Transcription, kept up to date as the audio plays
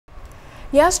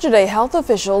Yesterday, health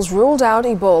officials ruled out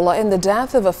Ebola in the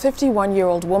death of a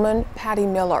 51-year-old woman, Patty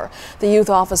Miller. The youth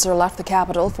officer left the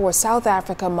capital for South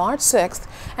Africa March 6th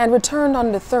and returned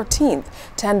on the 13th.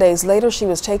 10 days later, she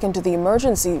was taken to the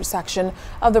emergency section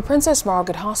of the Princess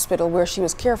Margaret Hospital, where she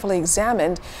was carefully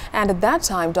examined. And at that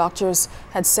time, doctors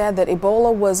had said that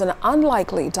Ebola was an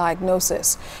unlikely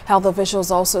diagnosis. Health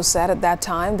officials also said at that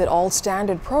time that all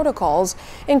standard protocols,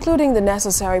 including the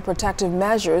necessary protective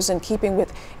measures in keeping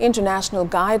with international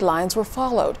guidelines, were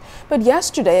followed. But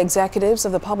yesterday, executives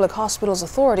of the Public Hospitals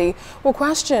Authority were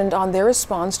questioned on their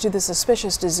response to the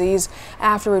suspicious disease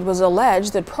after it was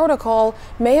alleged that protocol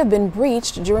may have been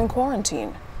breached during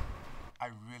quarantine. I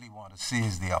really want to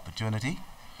seize the opportunity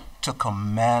to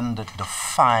commend the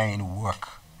fine work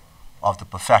of the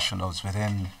professionals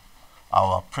within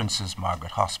our Princess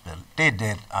Margaret Hospital. They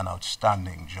did an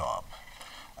outstanding job.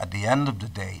 At the end of the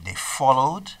day, they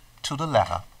followed to the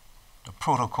letter the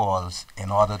protocols in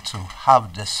order to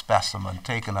have this specimen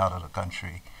taken out of the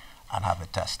country and have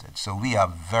it tested. So we are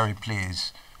very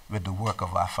pleased with the work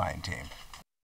of our fine team.